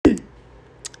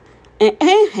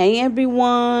Hey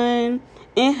everyone,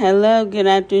 and hello, good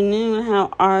afternoon.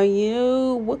 How are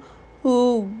you?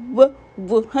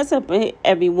 What's up,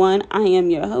 everyone? I am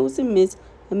your host, Miss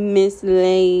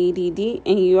Lady D,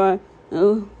 and you are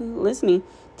listening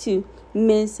to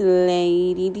Miss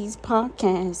Lady D's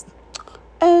podcast.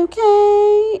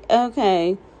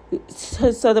 Okay.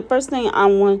 So the first thing I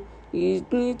want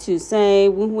you to say,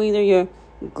 whether you're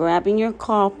grabbing your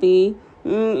coffee,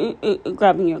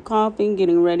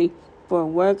 getting ready for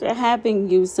work, or having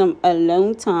you some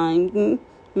alone time,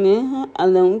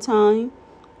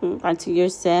 like to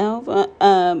yourself,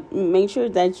 make sure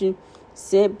that you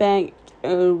sit back,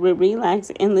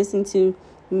 relax, and listen to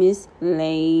Miss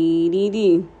Lady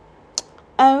D.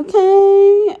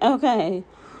 Okay.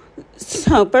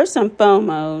 So first and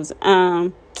foremost,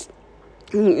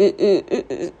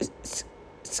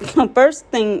 first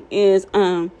thing is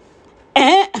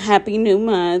happy new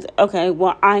month. Okay,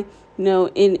 well I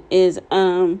know it is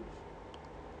the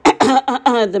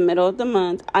middle of the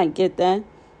month. I get that.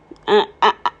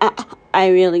 I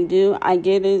really do. I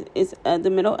get it. It's the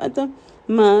middle of the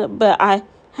month, but I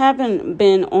haven't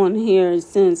been on here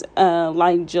since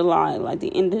like July, like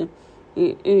the end of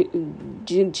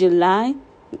July.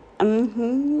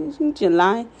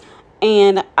 July,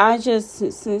 and I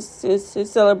just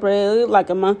celebrated like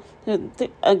a month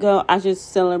ago. I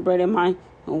just celebrated my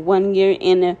 1 year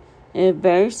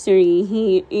anniversary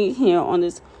here on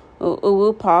this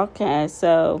podcast.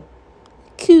 So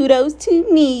kudos to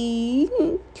me.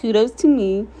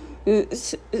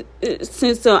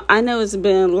 So I know it's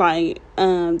been like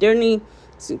there needs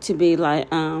to be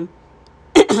like a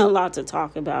lot to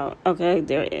talk about. Okay,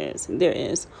 there is.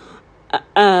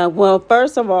 Well,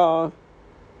 first of all,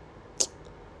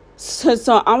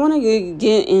 so I want to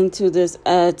get into this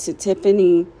to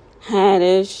Tiffany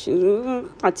Haddish.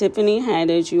 Tiffany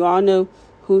Haddish, you all know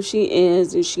who she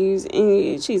is. She's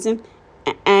an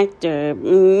actor,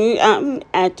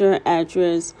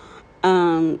 actress.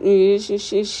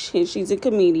 She's a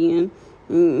comedian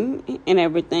and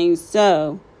everything.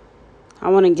 So I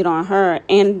want to get on her,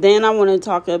 and then I want to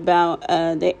talk about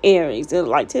the Arias,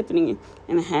 like Tiffany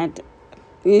and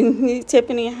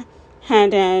Tiffany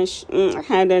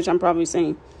Haddish. I'm probably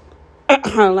saying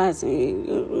her last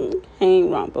name ain't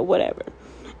wrong, but whatever.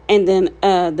 And then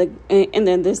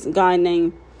this guy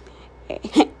named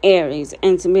Arias.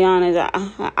 And to be honest,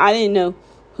 I didn't know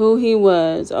who he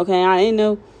was. Okay, I didn't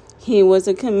know he was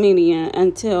a comedian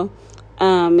until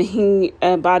he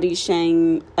body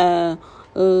shamed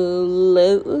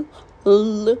Lizzo.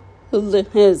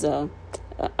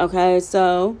 Okay,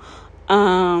 so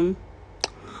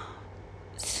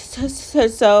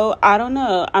So I don't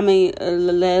know. I mean,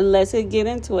 let's get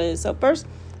into it. So first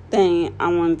thing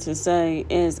I wanted to say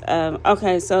is,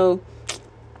 okay. So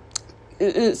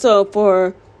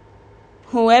for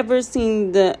whoever's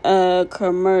seen the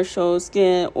commercial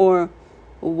skit or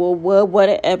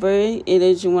whatever it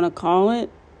is you want to call it.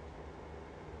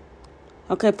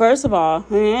 Okay, first of all,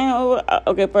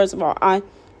 I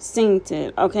synced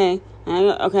it. Okay,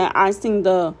 I synced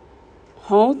the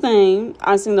whole thing.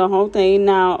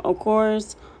 Now, of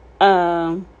course,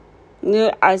 I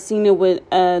seen it with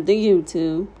the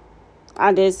YouTube.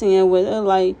 I did see it with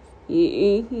like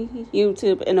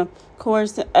YouTube, and of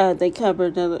course, they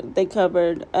covered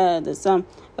the some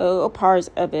parts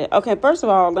of it. Okay, first of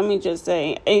all, let me just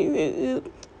say, let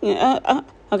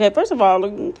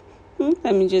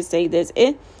me just say this: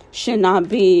 it should not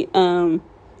be on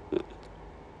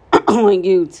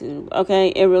YouTube. Okay,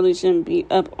 it really shouldn't be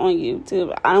up on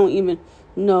YouTube. I don't even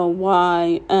know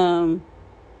why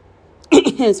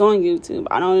it's on YouTube.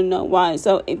 I don't know why.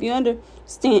 So if you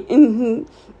understand,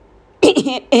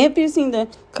 if you've seen the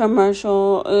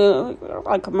commercial,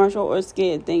 like commercial or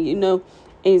skit, then you know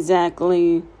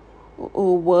exactly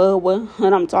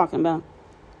what I'm talking about.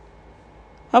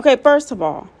 Okay, first of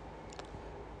all,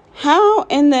 how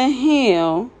in the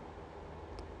hell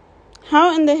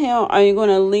are you going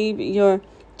to leave your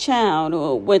child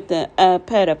with the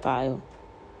pedophile?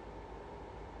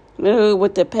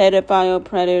 With the pedophile,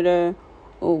 predator,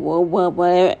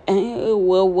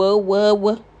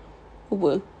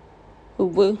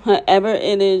 whatever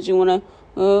it is you want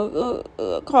to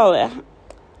call it.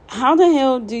 How the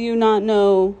hell do you not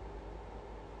know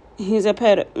he's a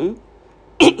pedophile?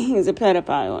 He's a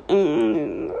pedophile.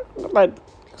 Like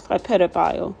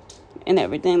pedophile and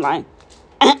everything. Like,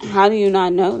 how do you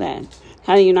not know that?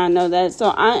 So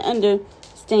I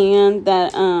understand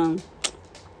that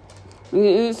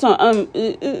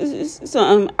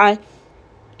I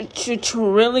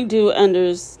really do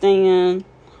understand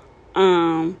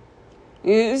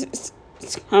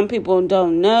some people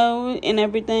don't know and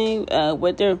everything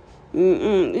what they're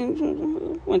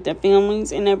with their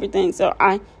families and everything. So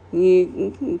I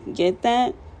get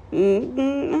that.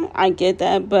 I get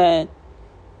that, but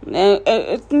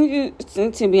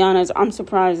to be honest, I'm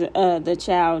surprised the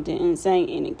child didn't say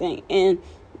anything. And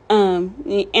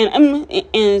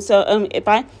so if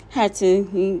I had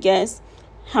to guess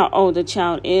how old the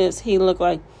child is, he looked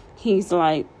like he's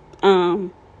like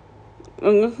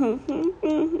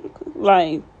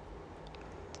like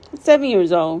 7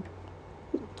 years old,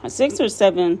 6 or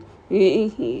 7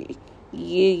 years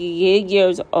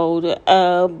old.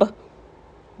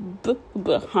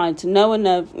 Behind to know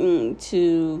enough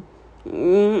to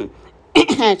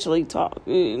actually talk,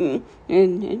 and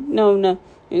know enough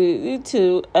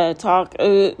to talk.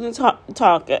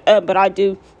 But I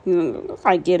do,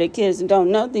 I get it. Kids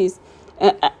don't know these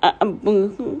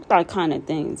like kind of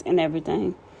things and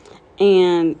everything.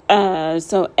 And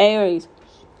so Aries,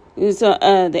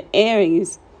 the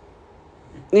Aries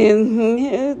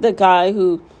is the guy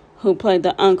who played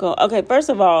the uncle. Okay, first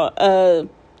of all,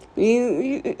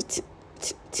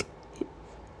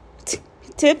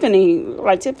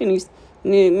 Tiffany's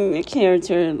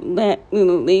character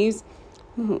leave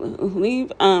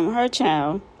her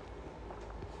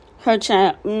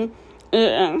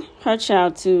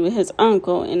child to his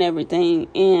uncle and everything.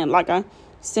 And like I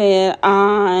said,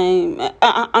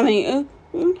 I mean,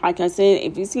 like I said,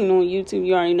 if you've seen on YouTube,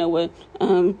 you already know what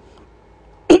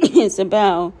it's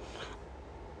about.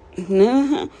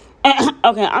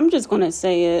 Okay, I'm just going to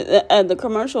say it. The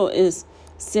commercial is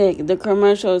sick. The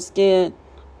commercial is Skit,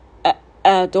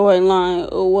 storyline,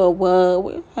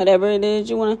 whatever it is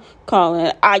you want to call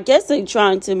it. I guess they're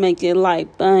trying to make it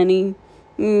like funny.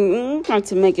 Trying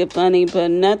to make it funny,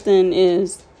 but nothing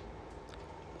is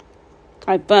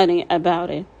like funny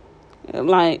about it.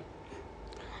 Like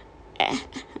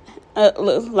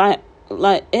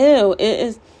ew, it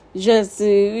is just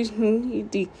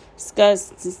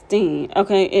disgusting.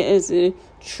 Okay, it is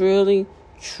truly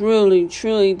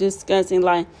disgusting.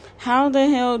 Like, how the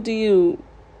hell do you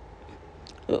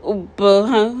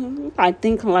I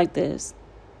think like this?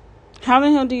 How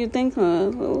the hell do you think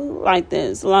like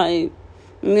this? Like,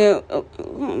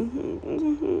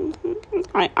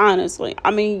 like, honestly,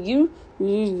 I mean,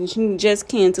 you just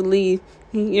can't leave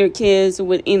your kids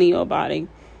with any of your body.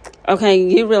 Okay,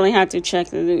 you really have to check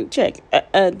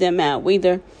them out.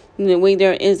 Whether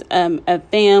is a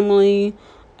family,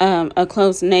 a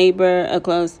close neighbor, a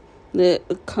close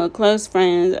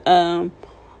friend,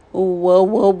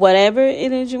 whatever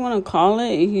it is you want to call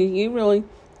it. You really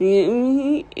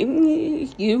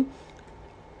you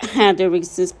have the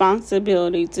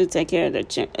responsibility to take care of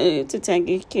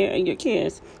your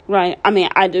kids, right? I mean,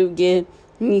 I do get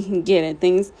it.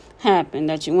 Things happen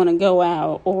that you want to go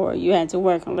out or you had to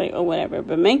work late or whatever,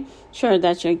 but make sure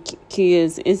that your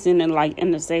kids is in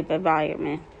a safe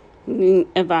environment.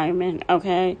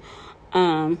 Okay.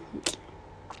 I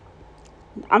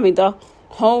mean, the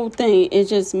whole thing, it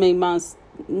just made my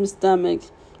stomach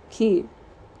keep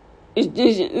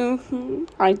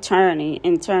like turning,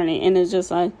 and it's just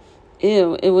like,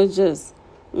 ew. It was just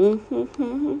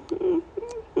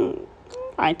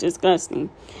like disgusting.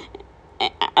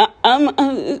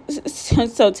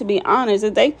 So to be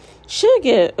honest, they should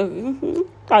get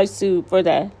like sued for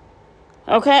that.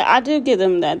 Okay, I do give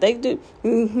them that.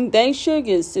 They should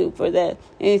get sued for that.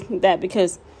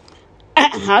 Because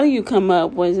how do you come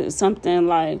up with something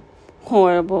like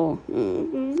horrible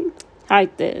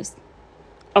like this?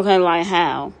 Okay, like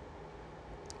how?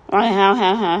 Like how?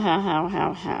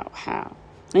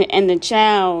 And the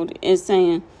child is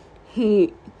saying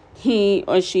he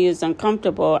or she is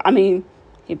uncomfortable. I mean,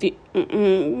 if he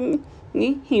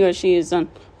or she is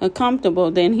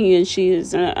uncomfortable, then he or she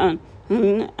is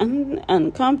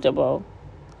uncomfortable.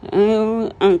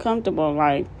 Uncomfortable.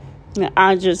 Like,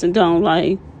 I just don't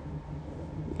like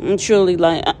truly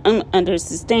like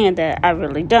understand that. I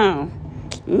really don't.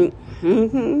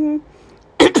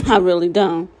 I really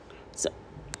don't.